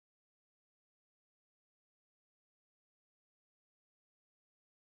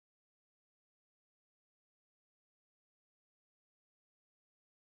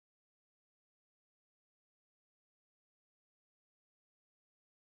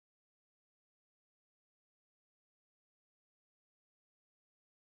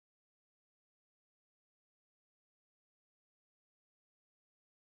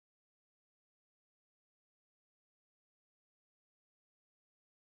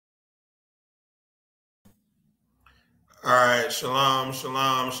All right, shalom,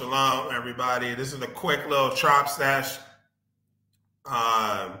 shalom, shalom, everybody. This is a quick little chop sesh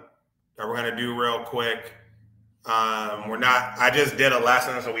that we're gonna do real quick. We're not. I just did a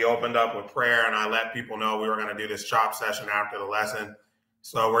lesson, so we opened up with prayer, and I let people know we were gonna do this chop session after the lesson.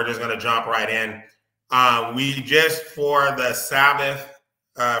 So we're just gonna jump right in. We just for the Sabbath,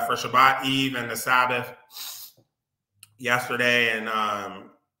 for Shabbat Eve and the Sabbath yesterday, and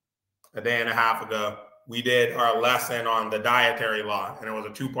a day and a half ago, we did our lesson on the dietary law, and it was a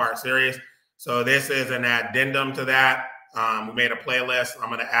two-part series. So this is an addendum to that. We made a playlist. I'm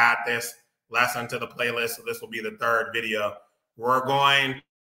going to add this lesson to the playlist, so this will be the third video. I'm going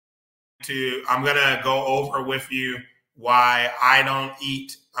to go over with you why I don't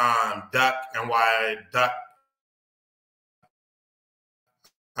eat duck and why duck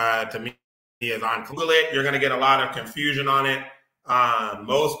to me is on Google it. You're going to get a lot of confusion on it.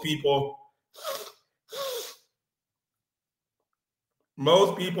 Most people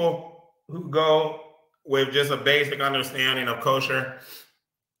who go with just a basic understanding of kosher,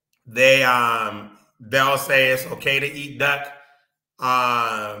 they'll say it's okay to eat duck.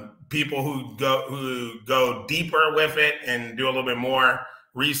 People who go deeper with it and do a little bit more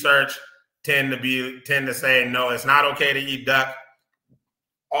research tend to say no, it's not okay to eat duck.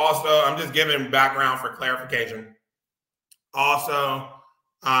 Also, I'm just giving background for clarification. Also,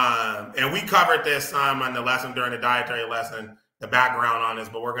 and we covered this on the lesson during the dietary lesson, the background on this,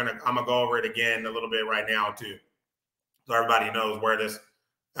 but I'm gonna go over it again a little bit right now too, so everybody knows where this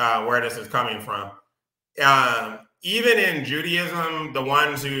is coming from. Even in Judaism, the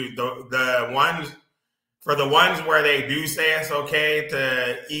ones where they do say it's okay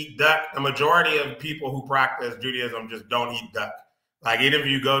to eat duck, the majority of people who practice Judaism just don't eat duck. Like even if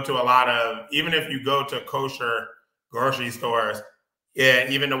you go to kosher grocery stores, yeah,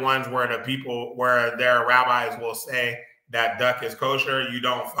 even the ones where their rabbis will say that duck is kosher, you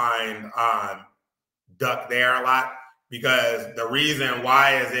don't find duck there a lot, because the reason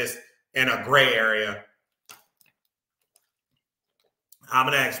why is this in a gray area. I'm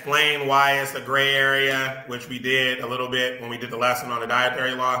going to explain why it's a gray area, which we did a little bit when we did the lesson on the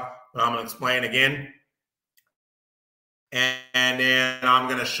dietary law, but I'm going to explain again. And then I'm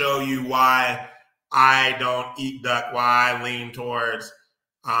going to show you why I don't eat duck, why I lean towards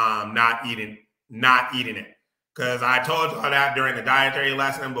not eating it. Because I told you that during the dietary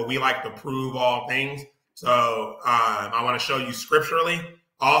lesson, but we like to prove all things. So I want to show you scripturally.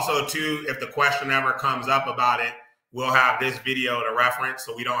 Also, too, if the question ever comes up about it, we'll have this video to reference,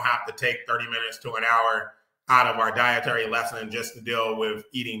 so we don't have to take 30 minutes to an hour out of our dietary lesson just to deal with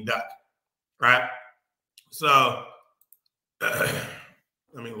eating duck, right? So let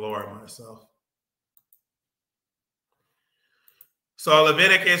me lower myself. So we're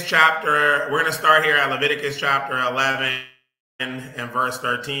going to start here at Leviticus chapter 11 and verse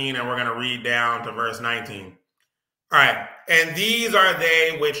 13, and we're going to read down to verse 19. All right. And these are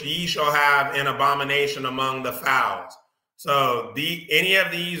they which ye shall have in abomination among the fowls. So any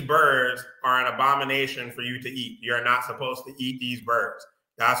of these birds are an abomination for you to eat. You're not supposed to eat these birds.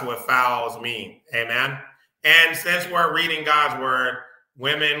 That's what fowls mean. Amen. And since we're reading God's word,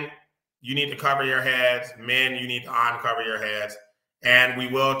 women, you need to cover your heads. Men, you need to uncover your heads. And we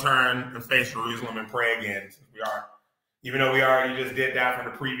will turn and face Jerusalem and pray again. Even though we already just did that from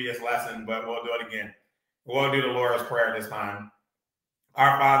the previous lesson, but we'll do it again. We'll do the Lord's Prayer this time.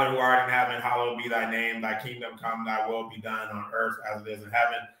 Our Father who art in heaven, hallowed be thy name. Thy kingdom come, thy will be done on earth as it is in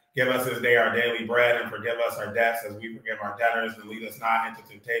heaven. Give us this day our daily bread, and forgive us our debts as we forgive our debtors. And lead us not into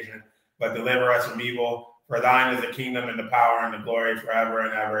temptation, but deliver us from evil. For thine is the kingdom and the power and the glory forever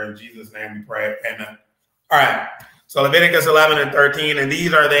and ever. In Jesus' name we pray. Amen. All right. So Leviticus 11 and 13, and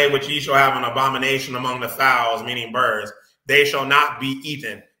these are they which ye shall have an abomination among the fowls, meaning birds. They shall not be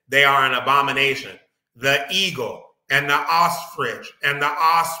eaten. They are an abomination. The eagle and the ostrich and the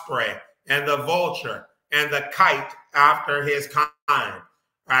osprey and the vulture and the kite after his kind. All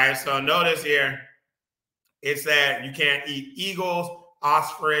right, so notice here, it said you can't eat eagles,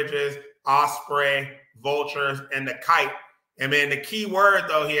 ostriches, osprey, vultures, and the kite. And then the key word,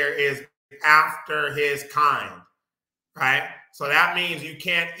 though, here is after his kind. Right? So that means you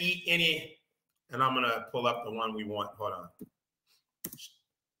can't eat any. And I'm going to pull up the one we want. Hold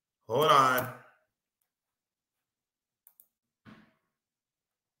on.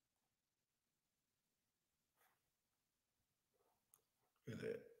 Is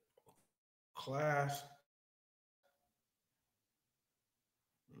it class?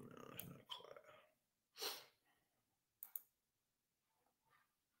 No, it's not class.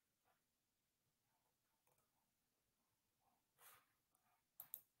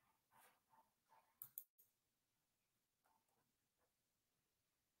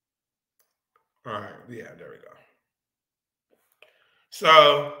 All right. Yeah, there we go.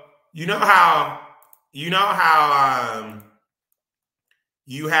 So you know how you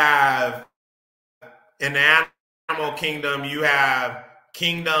have in the animal kingdom, you have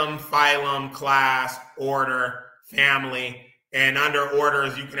kingdom, phylum, class, order, family, and under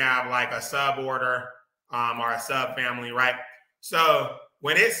orders, you can have like a suborder or a subfamily, right? So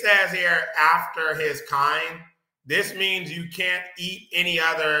when it says here after his kind, this means you can't eat any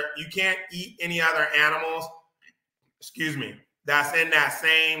other animals, excuse me, that's in that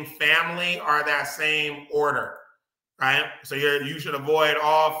same family or that same order, right? So you should avoid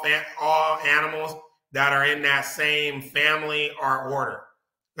all animals that are in that same family or order.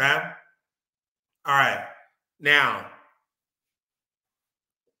 Okay. All right. Now,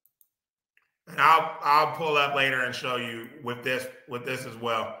 and I'll pull up later and show you with this as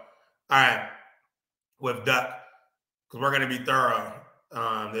well. All right, with duck, because we're going to be thorough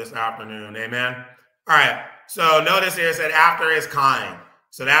this afternoon. Amen. All right. So notice here it said after his kind.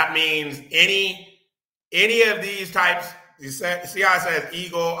 So that means any of these types. You see how it says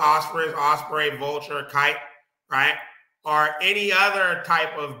eagle, ostrich, osprey, vulture, kite, right? Or any other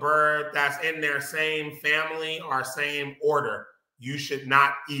type of bird that's in their same family or same order, you should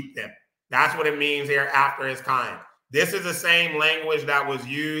not eat them. That's what it means here after his kind. This is the same language that was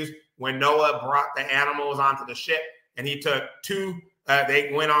used when Noah brought the animals onto the ship, and he took two. They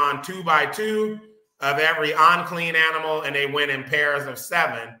went on 2 by 2 of every unclean animal, and they went in pairs of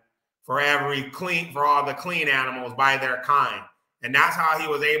 7 for all the clean animals by their kind. And that's how he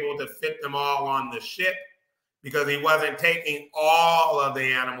was able to fit them all on the ship, because he wasn't taking all of the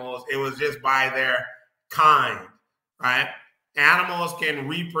animals. It was just by their kind, right? Animals can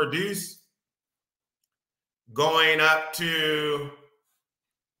reproduce going up to,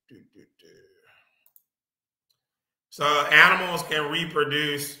 so animals can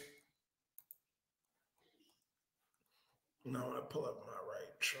reproduce. No, I want to pull up my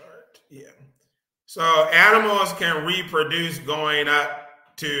right chart. Yeah. So animals can reproduce going up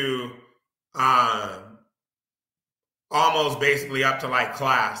to almost basically up to like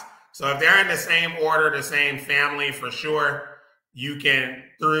class. So if they're in the same order, the same family, for sure, you can,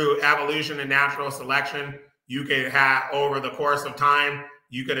 through evolution and natural selection, you could have, over the course of time,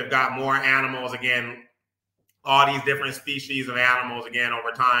 you could have got more animals again, all these different species of animals again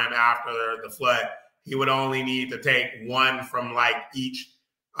over time after the flood. He would only need to take one from like each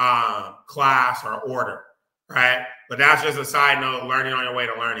class or order, right? But that's just a side note, learning on your way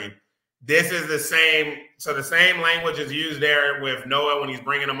to learning. This is the same. So the same language is used there with Noah when he's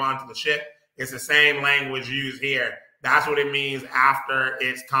bringing them onto the ship. It's the same language used here. That's what it means after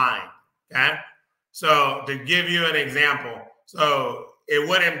its kind. Okay. So to give you an example, so it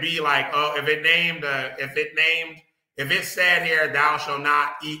wouldn't be like, oh, if it said here, thou shalt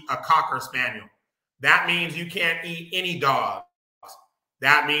not eat a cocker spaniel. That means you can't eat any dogs.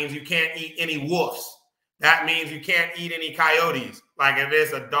 That means you can't eat any wolves. That means you can't eat any coyotes. Like if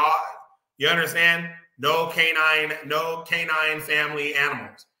it's a dog, you understand? No canine family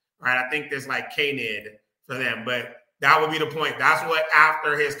animals. Right? I think there's like canid for them, but that would be the point. That's what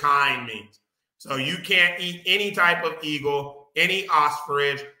after his kind means. So you can't eat any type of eagle, any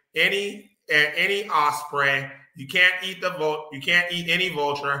ostrich, any osprey. You can't eat you can't eat any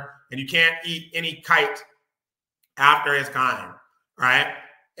vulture, and you can't eat any kite after his kind. Right?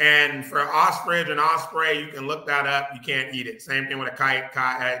 And for ostrich and osprey, you can look that up. You can't eat it. Same thing with a kite,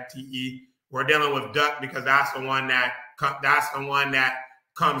 T-E. We're dealing with duck because that's the one that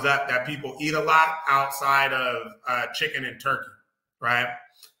comes up that people eat a lot outside of chicken and turkey, right?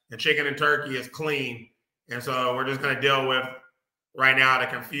 And chicken and turkey is clean. And so we're just going to deal with right now the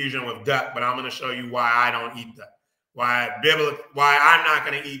confusion with duck, but I'm going to show you why I don't eat duck. Why I'm not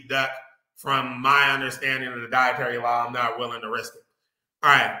going to eat duck. From my understanding of the dietary law, I'm not willing to risk it.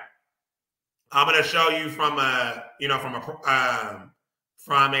 All right. I'm going to show you from a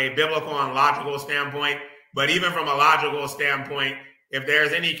biblical and logical standpoint, but even from a logical standpoint, if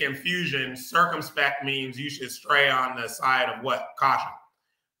there's any confusion, circumspect means you should stray on the side of what? Caution.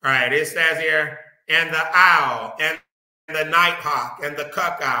 All right, it says here, and the owl, and the nighthawk, and the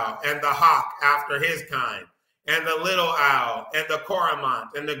cuck owl, and the hawk after his kind, and the little owl, and the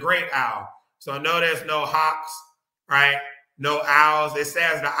cormorant, and the great owl. So notice no hawks, right? No owls. It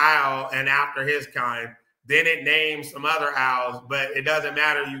says the owl, and after his kind. Then it names some other owls, but it doesn't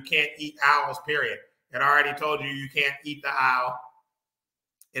matter. You can't eat owls, period. It already told you can't eat the owl.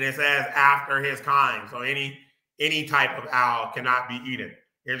 And it says after his kind. So any type of owl cannot be eaten.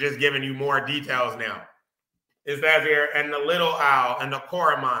 It's just giving you more details now. It says here, and the little owl, and the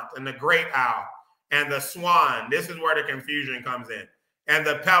cormorant, and the great owl, and the swan. This is where the confusion comes in. and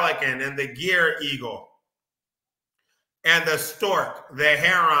the pelican, and the gier eagle, and the stork, the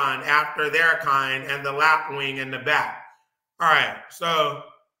heron after their kind, and the lapwing and the bat. All right, so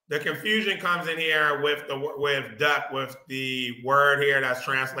the confusion comes in here with duck, with the word here that's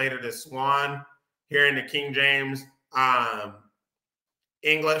translated as swan here in the King James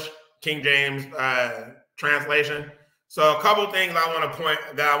English, King James translation. So a couple things I want to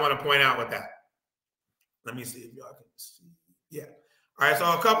point out with that. Let me see if y'all can see. Yeah. All right. So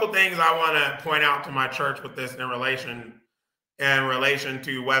a couple things I want to point out to my church with this in relation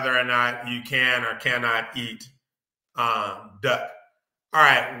to whether or not you can or cannot eat duck. All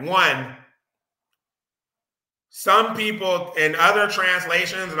right. One, some people in other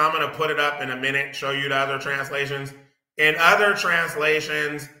translations, and I'm going to put it up in a minute, show you the other translations. In other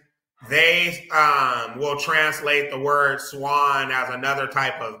translations, they will translate the word swan as another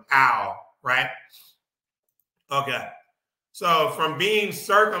type of owl, right? Okay. So from being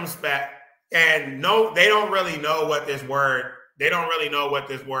circumspect, and no, they don't really know what this word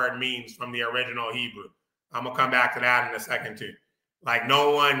means from the original Hebrew. I'm going to come back to that in a second too. Like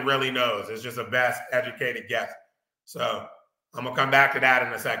no one really knows. It's just a best educated guess. So I'm going to come back to that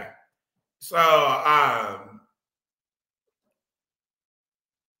in a second. So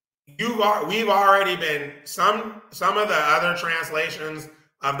we've already been, some of the other translations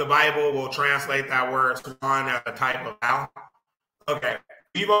of the Bible will translate that word swan as a type of owl. Okay,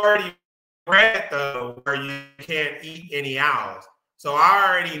 we've already read though where you can't eat any owls. So I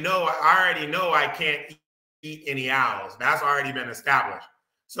already know I can't eat any owls. That's already been established.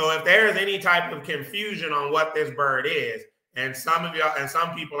 So if there's any type of confusion on what this bird is, and some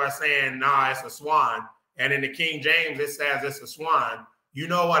people are saying, nah, it's a swan, and in the King James it says it's a swan, you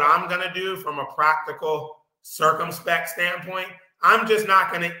know what I'm gonna do from a practical, circumspect standpoint? I'm just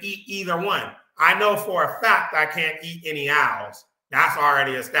not gonna eat either one. I know for a fact I can't eat any owls. That's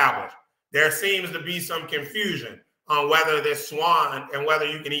already established. There seems to be some confusion on whether this swan and whether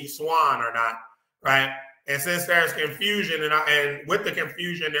you can eat swan or not, right? And since there's confusion, and with the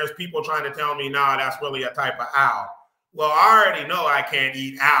confusion, there's people trying to tell me, nah, that's really a type of owl. Well, I already know I can't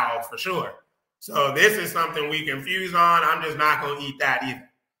eat owl for sure. So this is something we confuse on. I'm just not going to eat that either.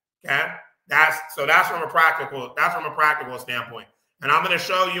 Okay, that's from a practical standpoint. And I'm going to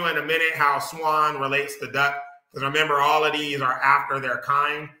show you in a minute how swan relates to duck, because remember, all of these are after their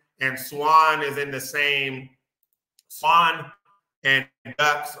kind, and swan is in the same, swan and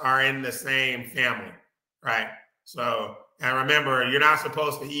ducks are in the same family, right? So, and remember, you're not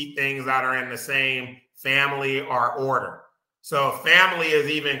supposed to eat things that are in the same family or order. So family is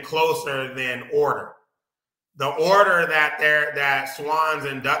even closer than order. The order that swans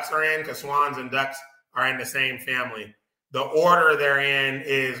and ducks are in, because swans and ducks are in the same family, the order they're in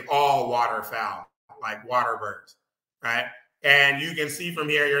is all waterfowl, like water birds, right? And you can see from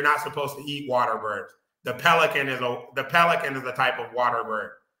here, you're not supposed to eat water birds. The pelican is a type of water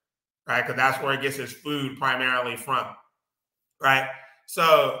bird, right? Because that's where it gets its food primarily from, right?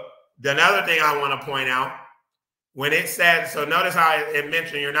 So another thing I want to point out, when it said, so notice how it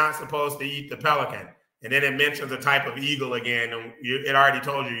mentioned you're not supposed to eat the pelican. And then it mentions a type of eagle again. And it already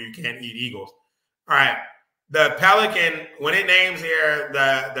told you you can't eat eagles. All right. The pelican, when it names here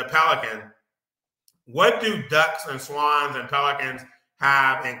the pelican, what do ducks and swans and pelicans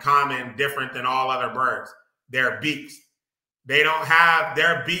have in common different than all other birds? Their beaks.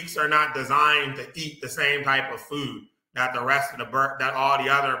 Their beaks are not designed to eat the same type of food that the rest of that all the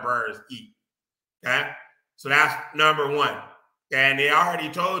other birds eat. Okay? So that's number one. And they already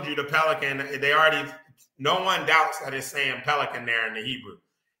told you the pelican, no one doubts that it's saying pelican there in the Hebrew.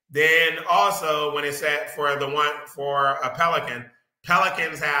 Then also when it said for a pelican,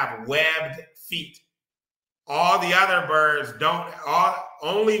 pelicans have webbed feet. All the other birds don't,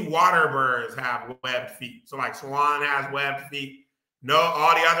 only water birds have webbed feet. So like swan has webbed feet. No,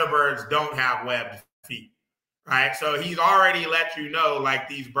 all the other birds don't have webbed feet. Right? So he's already let you know, like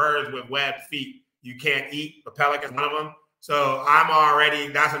these birds with webbed feet, you can't eat. The pelican's one of them. So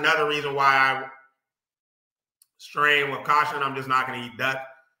that's another reason why I strain with caution. I'm just not going to eat duck.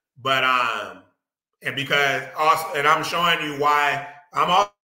 But, and I'm showing you why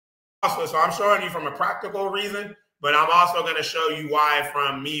so I'm showing you from a practical reason, but I'm also going to show you why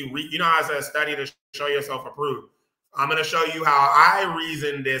from me, you know, as a study to show yourself approved. I'm going to show you how I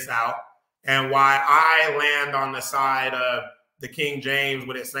reasoned this out and why I land on the side of the King James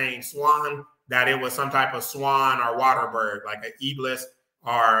with it saying swan, that it was some type of swan or water bird, like an iblis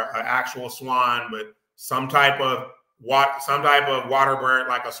or an actual swan, but some type of water bird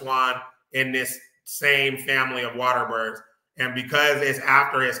like a swan in this same family of water birds. And because it's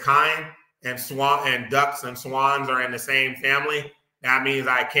after its kind, and ducks and swans are in the same family, that means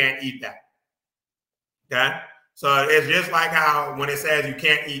I can't eat that. Okay? So it's just like how when it says you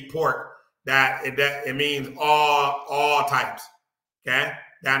can't eat pork, that it means all types. Okay?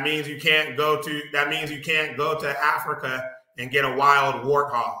 That means you can't go to Africa and get a wild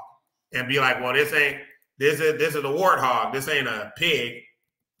warthog and be like, well, this is a warthog. This ain't a pig,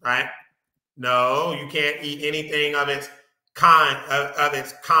 right? No, you can't eat anything of its kind.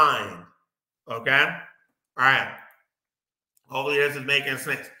 Okay? All right. Hopefully this is making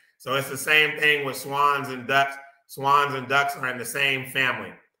sense. So it's the same thing with swans and ducks. Swans and ducks are in the same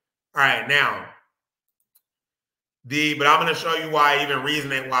family. All right, now, but I'm going to show you why, even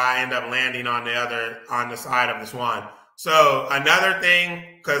reasoning why I end up landing on the side of the swan. So another thing,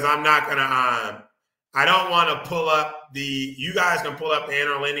 because I'm not going to, I don't want to pull up you guys can pull up the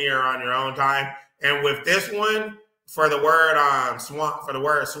interlinear on your own time. And with this one, for the word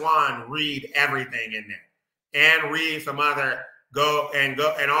swan, read everything in there. And read some other, and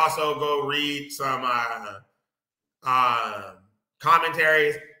also go read some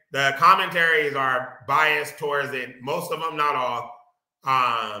commentaries. The commentaries are biased towards it. Most of them, not all.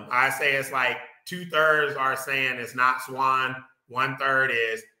 I say it's like 2/3 are saying it's not swan, 1/3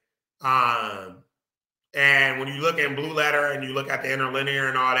 is. And when you look in Blue Letter and you look at the interlinear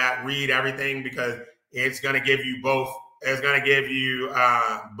and all that, read everything because it's going to give you both. It's going to give you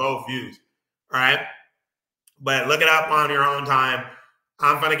both views. All right. But look it up on your own time.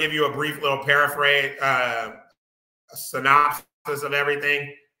 I'm going to give you a brief little paraphrase, synopsis of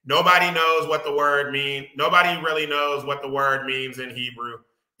everything. Nobody knows what the word means. Nobody really knows what the word means in Hebrew.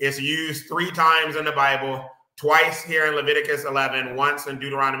 It's used 3 times in the Bible, twice here in Leviticus 11, once in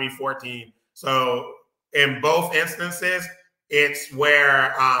Deuteronomy 14. So in both instances, it's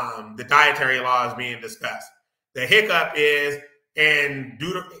where the dietary law is being discussed. The hiccup is in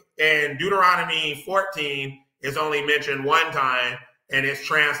Deuteronomy 14, it's only mentioned 1 time, and it's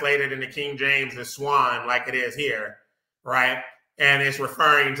translated into King James as swan, like it is here, right? And it's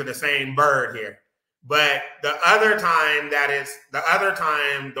referring to the same bird here. But the other time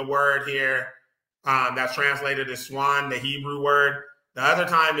the word here that's translated as swan, the Hebrew word, the other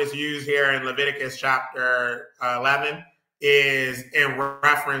time it's used here in Leviticus chapter 11 is in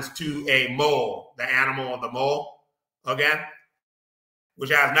reference to a mole, the animal of the mole, okay?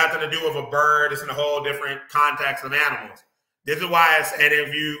 Which has nothing to do with a bird. It's in a whole different context of animals. This is why it's, and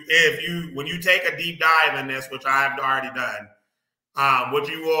when you take a deep dive in this, which I've already done, what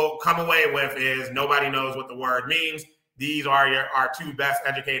you will come away with is nobody knows what the word means. These are our 2 best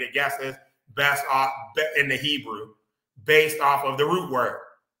educated guesses, best off in the Hebrew, based off of the root word,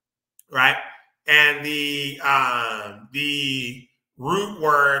 right? And the root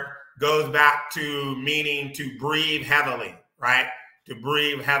word goes back to meaning to breathe heavily, right? To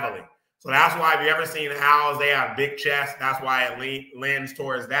breathe heavily. So that's why, if you ever seen owls, they have big chests. That's why it lends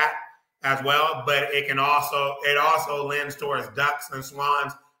towards that as well. But it also lends towards ducks and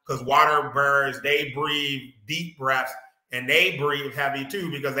swans, because water birds, they breathe deep breaths and they breathe heavy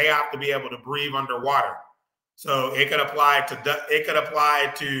too, because they have to be able to breathe underwater. So it could apply to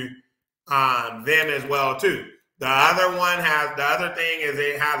them as well too. The other thing is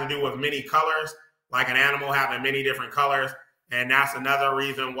it has to do with many colors, like an animal having many different colors. And that's another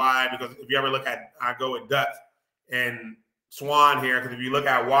reason why, because if you ever look at, I go with ducks and swan here, because if you look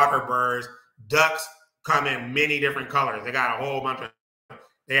at water birds, ducks come in many different colors. They got a whole bunch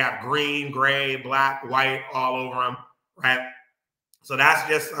they have green, gray, black, white all over them, right? So that's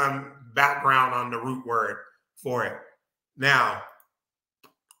just some background on the root word for it. Now,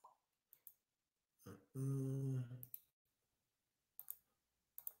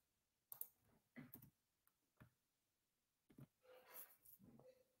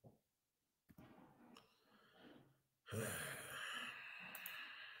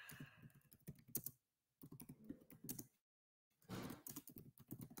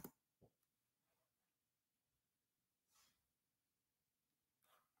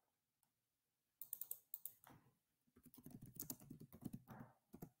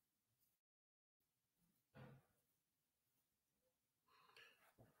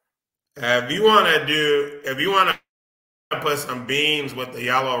 if you want to put some beans with the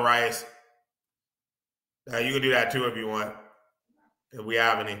yellow rice, you can do that too if you want, if we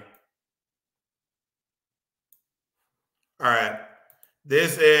have any. All right.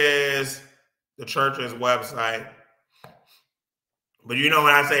 This is the church's website. But you know,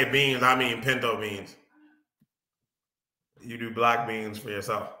 when I say beans, I mean pinto beans. You do black beans for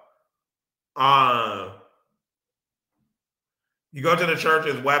yourself. You go to the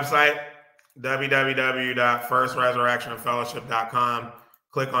church's website, www.firstresurrectionfellowship.com.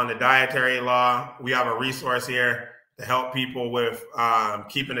 Click on the dietary law. We have a resource here to help people with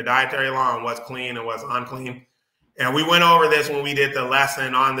keeping the dietary law and what's clean and what's unclean. And we went over this when we did the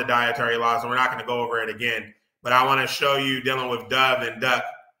lesson on the dietary laws, and we're not going to go over it again. But I want to show you dealing with dove and duck.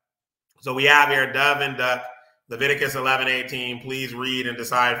 So we have here dove and duck, Leviticus 11:18. Please read and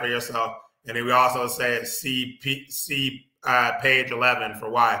decide for yourself. And then we also say see page 11 for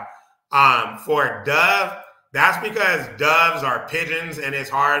why. For dove, that's because doves are pigeons, and it's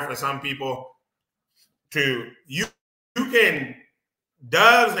hard for some people to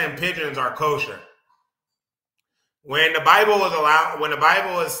doves and pigeons are kosher. When the Bible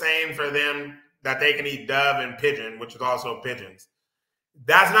is saying for them that they can eat dove and pigeon, which is also pigeons,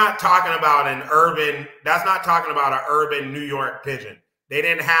 that's not talking about an urban New York pigeon. They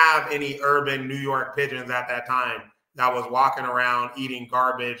didn't have any urban New York pigeons at that time that was walking around eating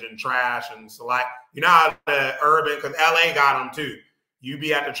garbage and trash and select. You know how the urban, because LA got them too. You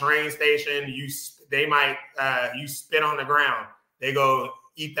be at the train station, you spit on the ground. They go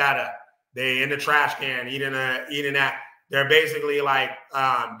eat that up. They in the trash can eating that. They're basically like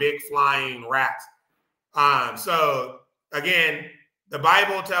big flying rats. So again, the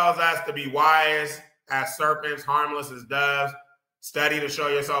Bible tells us to be wise as serpents, harmless as doves. Study to show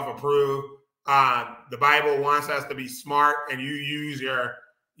yourself approved. The Bible wants us to be smart, and you use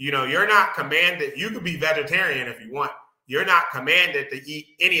you're not commanded. You could be vegetarian if you want. You're not commanded to eat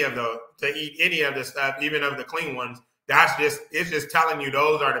any of the stuff, even of the clean ones. It's just telling you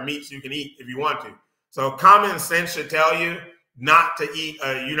those are the meats you can eat if you want to. So common sense should tell you not to eat.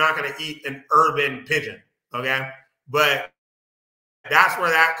 You're not going to eat an urban pigeon, okay? But that's where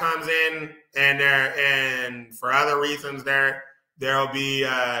that comes in, and for other reasons there'll be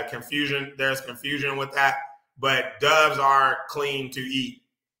confusion. There's confusion with that, but doves are clean to eat.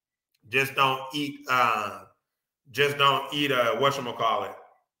 Just don't eat whatchamacallit,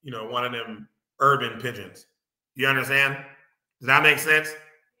 one of them urban pigeons. You understand? Does that make sense?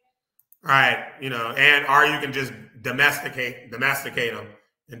 All right, or you can just domesticate them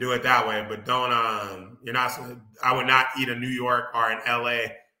and do it that way. But don't, I would not eat a New York or an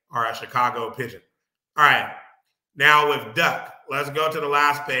LA or a Chicago pigeon. All right, now with duck, let's go to the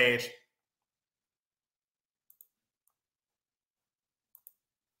last page.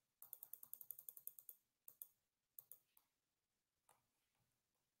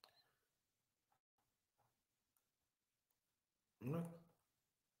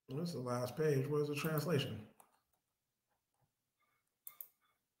 What's the last page? Where's the translation?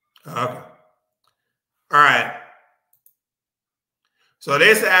 Okay. All right. So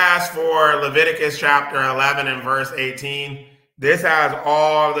this asks for Leviticus chapter 11 and verse 18. This has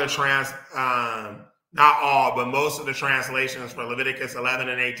all the not all, but most of the translations for Leviticus 11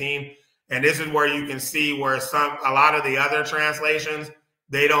 and 18. And this is where you can see where a lot of the other translations,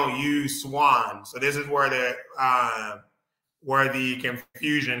 they don't use swan. So this is where the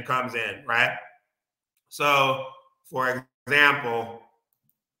confusion comes in, right? So, for example,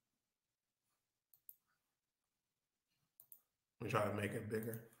 let me try to make it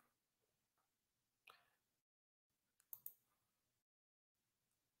bigger.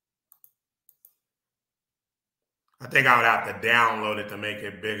 I think I would have to download it to make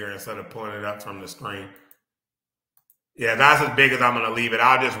it bigger instead of pulling it up from the screen. Yeah, that's as big as I'm going to leave it.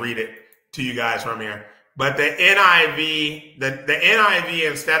 I'll just read it to you guys from here. But the NIV, the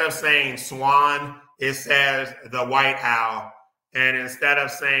NIV, instead of saying swan, it says the white owl. And instead of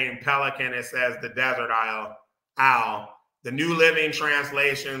saying pelican, it says the desert owl. The New Living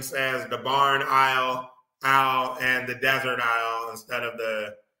Translation says the barn owl, and the desert owl instead of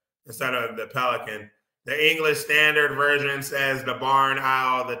the pelican. The English Standard Version says the barn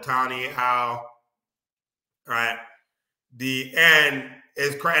owl, the tawny owl. All right. The end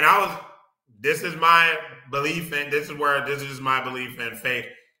is crazy. This is my belief in, this is my belief in faith,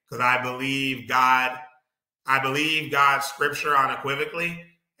 because I believe God's scripture unequivocally.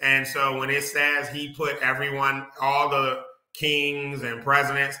 And so when it says he put everyone, all the kings and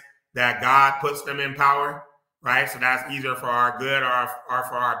presidents, that God puts them in power, right? So that's either for our good or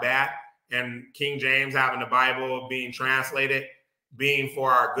for our bad. And King James having the Bible being translated, being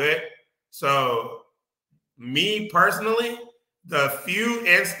for our good. So me personally, the few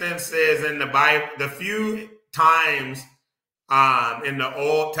instances in the Bible, the few times in the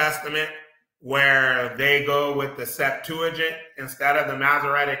Old Testament where they go with the Septuagint instead of the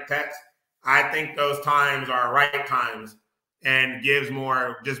Masoretic text, I think those times are right times, and gives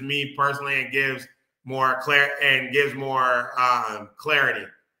more, just me personally, and gives more clarity,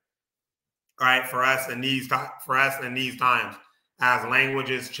 right, for us in these times, as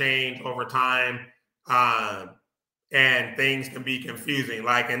languages change over time, and things can be confusing.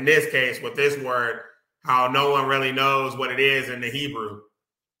 Like in this case with this word, how no one really knows what it is in the Hebrew,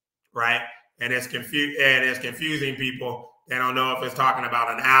 right? And it's confusing people. They don't know if it's talking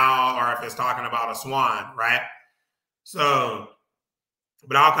about an owl or if it's talking about a swan, right? So,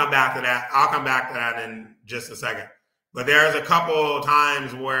 but I'll come back to that. I'll come back to that in just a second. But there's a couple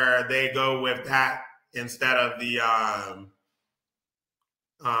times where they go with that instead of the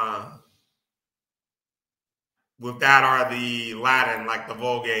with that or the Latin, like the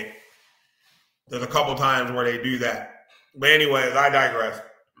Vulgate. There's a couple times where they do that. But anyways, I digress.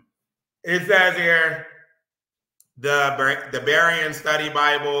 It says here, the Berean Study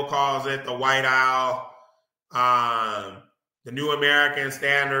Bible calls it the White Owl. The New American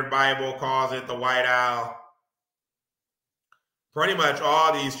Standard Bible calls it the White Owl. Pretty much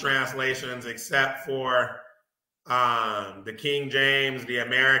all these translations, except for the King James, the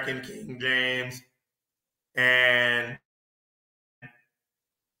American King James, and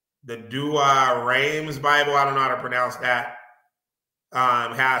the Dua Reims Bible, I don't know how to pronounce that,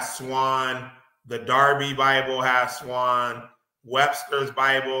 has swan. The Darby Bible has swan. Webster's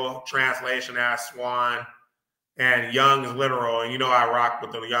Bible translation has swan. And Young's Literal, and you know I rock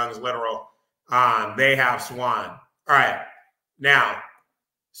with the Young's Literal, they have swan. All right. Now,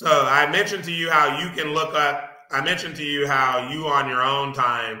 so I mentioned to you how you can look up, I mentioned to you how you on your own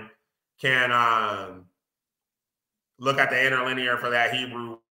time can look at the interlinear for that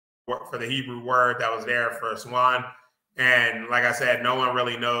Hebrew, for the Hebrew word that was there for swan. And like I said, no one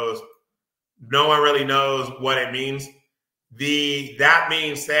really knows what it means. That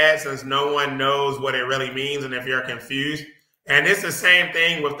being said, since no one knows what it really means, and if you're confused, and it's the same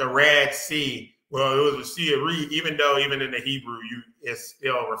thing with the Red Sea. Well, it was a sea of reed, even though even in the Hebrew, it's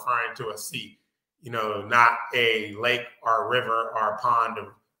still referring to a sea, not a lake or a river or a pond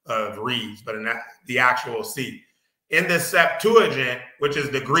of reeds, but the actual sea. In the Septuagint, which is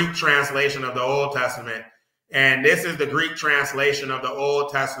the Greek translation of the Old Testament, and this is the Greek translation of the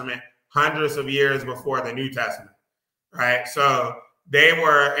Old Testament hundreds of years before the New Testament, right? So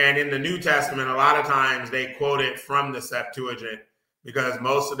and in the New Testament, a lot of times they quoted from the Septuagint because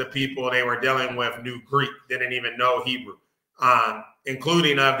most of the people they were dealing with knew Greek, didn't even know Hebrew,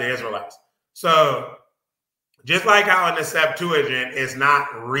 including of the Israelites. So just like how in the Septuagint it's not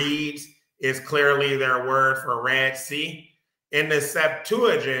reeds, it's clearly their word for Red Sea. In the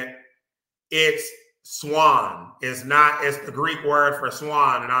Septuagint, it's swan. It's the Greek word for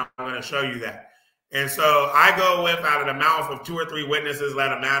swan, and I'm going to show you that. And so I go with, out of the mouth of 2 or 3 witnesses,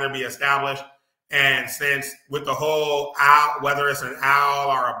 let a matter be established. And since with the whole owl, whether it's an owl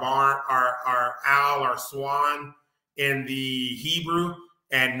or a barn or owl or swan in the Hebrew,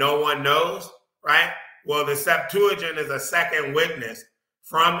 and no one knows, right? Well, the Septuagint is a second witness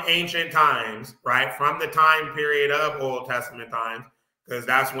from ancient times, right? From the time period of Old Testament times, because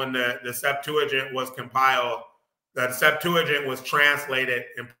that's when the Septuagint was compiled. The Septuagint was translated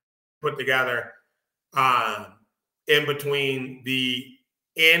and put together in between the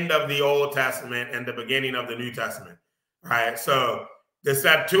end of the Old Testament and the beginning of the New Testament, right? So the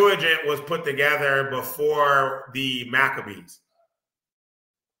Septuagint was put together before the Maccabees,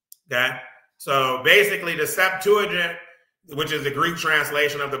 okay? So basically the Septuagint, which is the Greek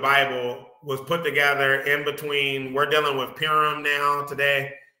translation of the Bible, was put together in between, we're dealing with Purim now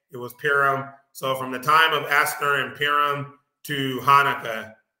today. It was Purim. So from the time of Esther and Purim to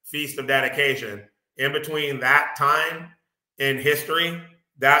Hanukkah, Feast of Dedication, in between that time in history,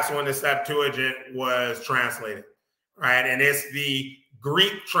 that's when the Septuagint was translated, right? And it's the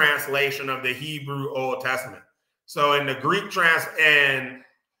Greek translation of the Hebrew Old Testament. So in the Greek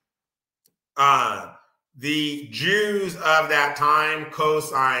the Jews of that time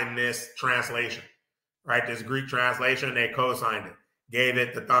co-signed this translation, right? This Greek translation, they co-signed it, gave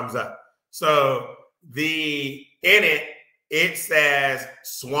it the thumbs up. So in it says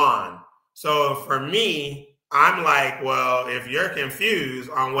swan. So for me, I'm like, well, if you're confused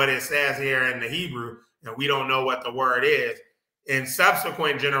on what it says here in the Hebrew and we don't know what the word is, in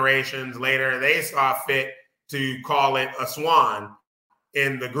subsequent generations later, they saw fit to call it a swan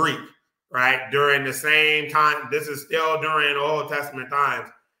in the Greek, right? During the same time, this is still during Old Testament times.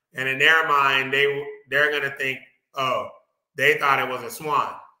 And in their mind, they're going to think, oh, they thought it was a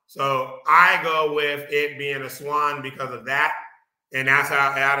swan. So I go with it being a swan because of that. And that's how,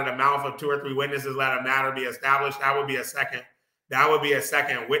 out of the mouth of 2 or 3 witnesses, let a matter be established. That would be a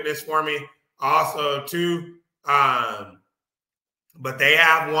second witness for me. Also, too, but they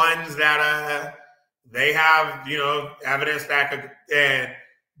have ones that they have, evidence that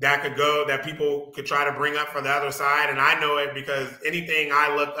that people could try to bring up for the other side. And I know it because anything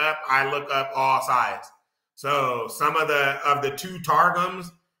I look up all sides. So some of the 2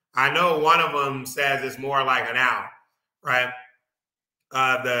 Targums I know one of them says it's more like an owl, right?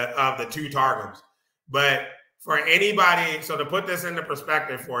 Of the two targums. But for anybody, so to put this into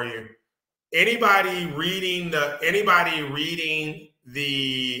perspective for you, anybody reading the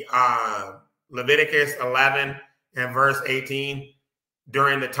Leviticus 11 and verse 18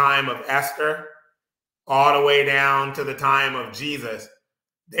 during the time of Esther, all the way down to the time of Jesus,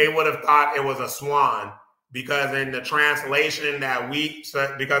 they would have thought it was a swan, because in the translation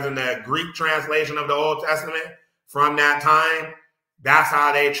because in the Greek translation of the Old Testament from that time, that's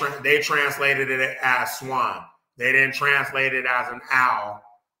how they translated it as swan. They didn't translate it as an owl,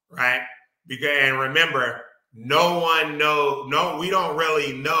 right? And remember, we don't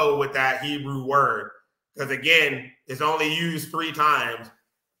really know what that Hebrew word, because again, it's only used 3 times.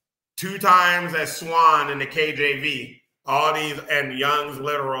 2 times as swan in the KJV, all these, and Young's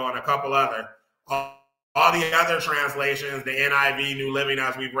Literal and a couple other. All the other translations, the NIV, New Living,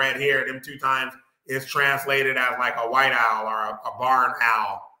 as we've read here, them 2 times is translated as like a white owl or a barn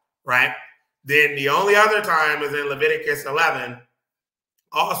owl, right? Then the only other time is in Leviticus 11,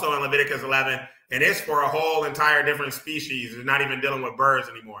 also in Leviticus 11, and it's for a whole entire different species. It's not even dealing with birds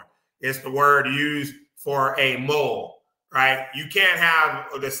anymore. It's the word used for a mole, right? You can't have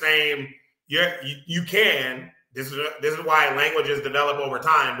the same. You can. This is why languages develop over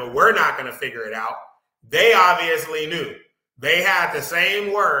time, but we're not going to figure it out. They obviously knew. They had the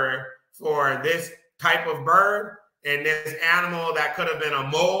same word for this type of bird and this animal that could have been a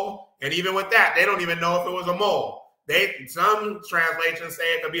mole. And even with that, they don't even know if it was a mole. Some translations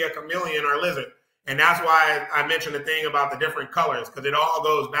say it could be a chameleon or a lizard. And that's why I mentioned the thing about the different colors, because it all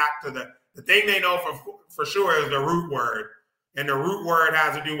goes back to the thing they know for sure is the root word. And the root word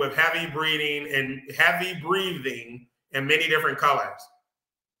has to do with heavy breathing in many different colors.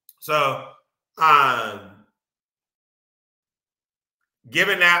 So,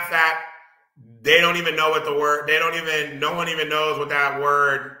 given that fact, they don't even know what the word, no one even knows what that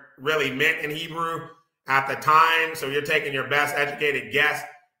word really meant in Hebrew at the time. So you're taking your best educated guess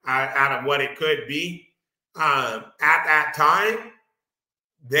out of what it could be. At that time,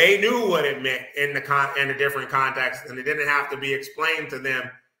 they knew what it meant in the different contexts, and it didn't have to be explained to them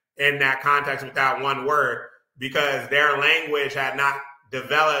in that context with that one word, because their language had not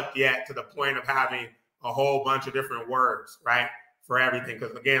developed yet to the point of having a whole bunch of different words, right, for everything.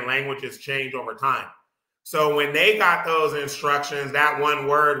 Because again, languages change over time. So when they got those instructions, that one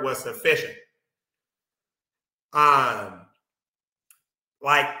word was sufficient. Like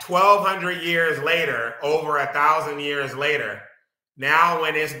 1,200 years later, over 1,000 years later, now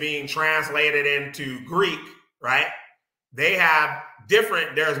when it's being translated into Greek, right,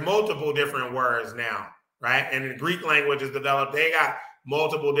 there's multiple different words now, right? And the Greek language is developed. They got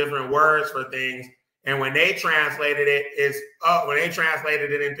multiple different words for things. And when they translated it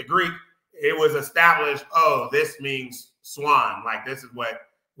into Greek, it was established, oh, this means swan. Like this is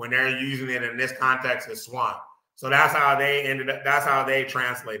when they're using it in this context, is swan. So that's how they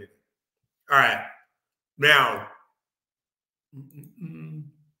translated it. All right. Now,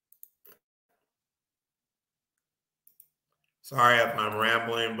 sorry if I'm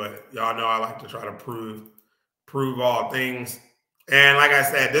rambling, but y'all know I like to try to prove all things. And like I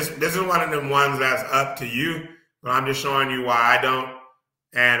said, this is one of them ones that's up to you, but I'm just showing you why I don't.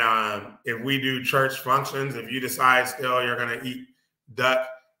 And if we do church functions, if you decide still you're going to eat duck,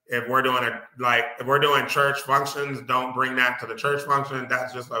 if we're doing church functions, don't bring that to the church function.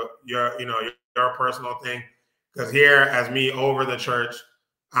 That's just your personal thing. Because here, as me over the church,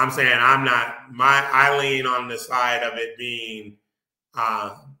 I'm saying I lean on the side of it being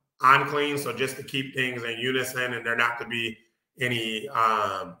unclean. So just to keep things in unison and there not to be any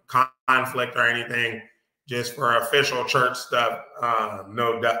conflict or anything, just for official church stuff,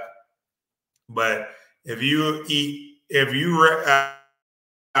 no duck. But if you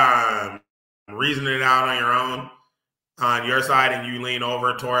reason it out on your side, and you lean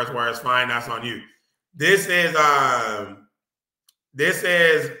over towards where it's fine, that's on you. This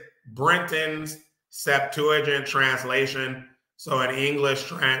is Brenton's Septuagint translation. So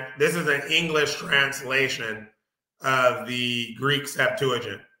this is an English translation of the Greek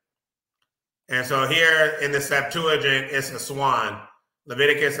Septuagint. And so here in the Septuagint, it's a swan,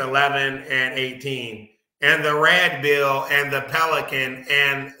 Leviticus 11 and 18. And the red bill and the pelican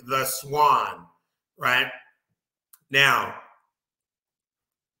and the swan, right? Now,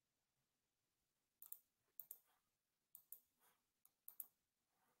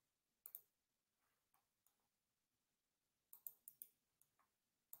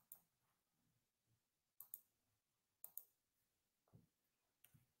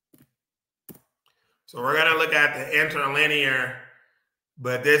 so we're going to look at the interlinear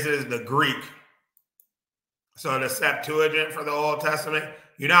but this is the Greek. So the Septuagint for the Old Testament,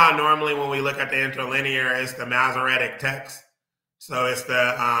 you know how normally when we look at the interlinear, it's the Masoretic text. So it's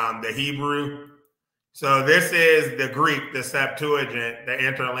the Hebrew. So this is the Greek, the Septuagint, the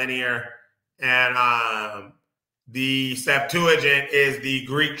interlinear, and the Septuagint is the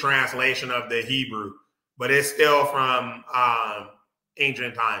Greek translation of the Hebrew, but it's still from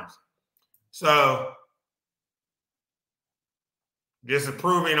ancient times. So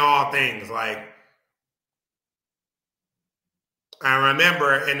disapproving all things. Like, I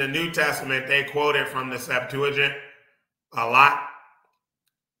remember in the New Testament, they quoted from the Septuagint a lot,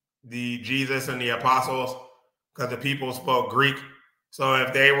 the Jesus and the apostles, because the people spoke Greek. So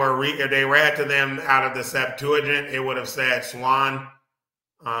if they were if they read to them out of the Septuagint, it would have said swan.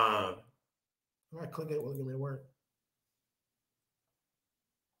 If I click it, will it give me a word?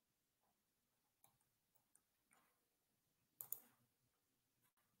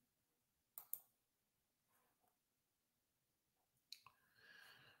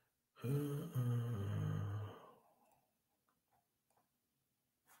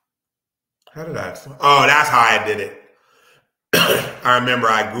 How did I? Oh, that's how I did it. I remember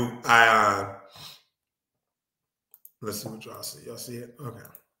let's see what y'all see. Y'all see it? Okay.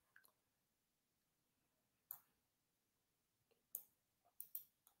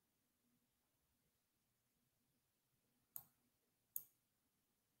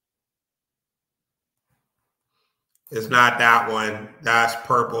 It's not that one. That's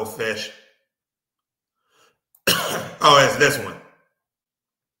purple fish. Oh, it's this one.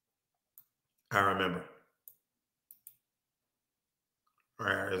 I remember.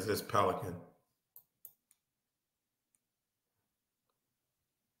 Where is this pelican?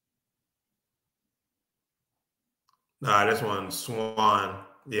 No, this one's swan.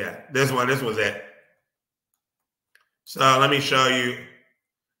 Yeah, this was it. So let me show you.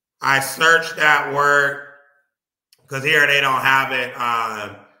 I searched that word because here they don't have it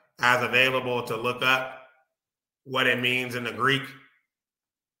as available to look up what it means in the Greek.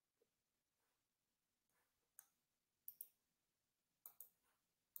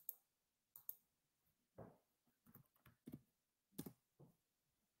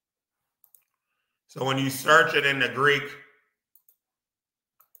 So when you search it in the Greek,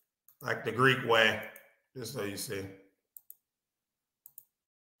 like the Greek way, just so you see.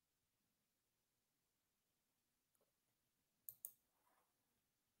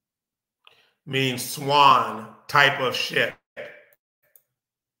 Means swan, type of ship.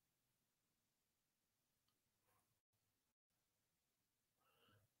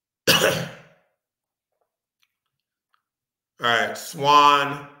 All right,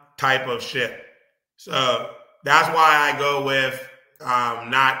 swan, type of ship. So that's why I go with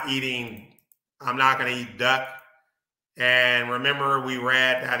not eating, I'm not going to eat duck. And remember, we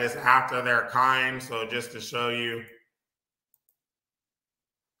read that it's after their kind. So just to show you.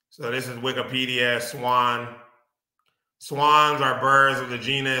 So this is Wikipedia, swan. Swans are birds of the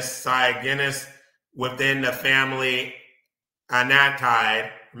genus Cygenus within the family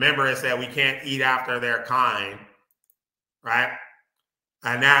Anatide. Remember, it said we can't eat after their kind, right?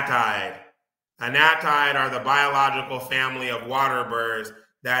 Anatide. Anatide are the biological family of water birds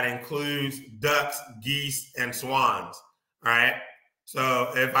that includes ducks, geese, and swans, right?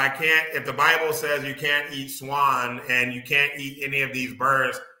 So if the Bible says you can't eat swan and you can't eat any of these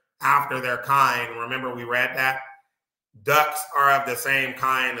birds after their kind, remember we read that? Ducks are of the same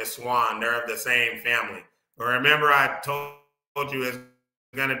kind as swan. They're of the same family. But remember I told you it's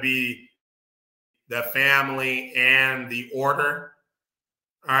going to be the family and the order,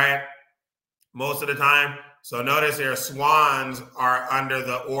 all right? Most of the time. So notice here, swans are under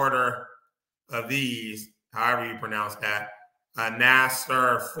the order of these, however you pronounce that,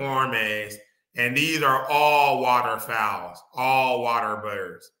 Nasturformes, and these are all waterfowls, all water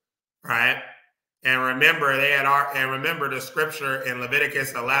birds, right? And remember, remember the scripture in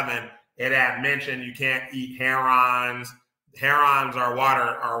Leviticus 11, it had mentioned you can't eat herons. Herons are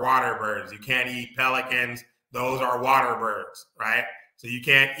water birds. You can't eat pelicans. Those are water birds, right? So you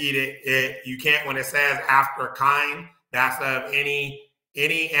can't eat it. You can't, when it says after kind, that's of any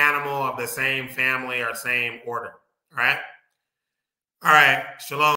animal of the same family or same order. All right. All right. Shalom.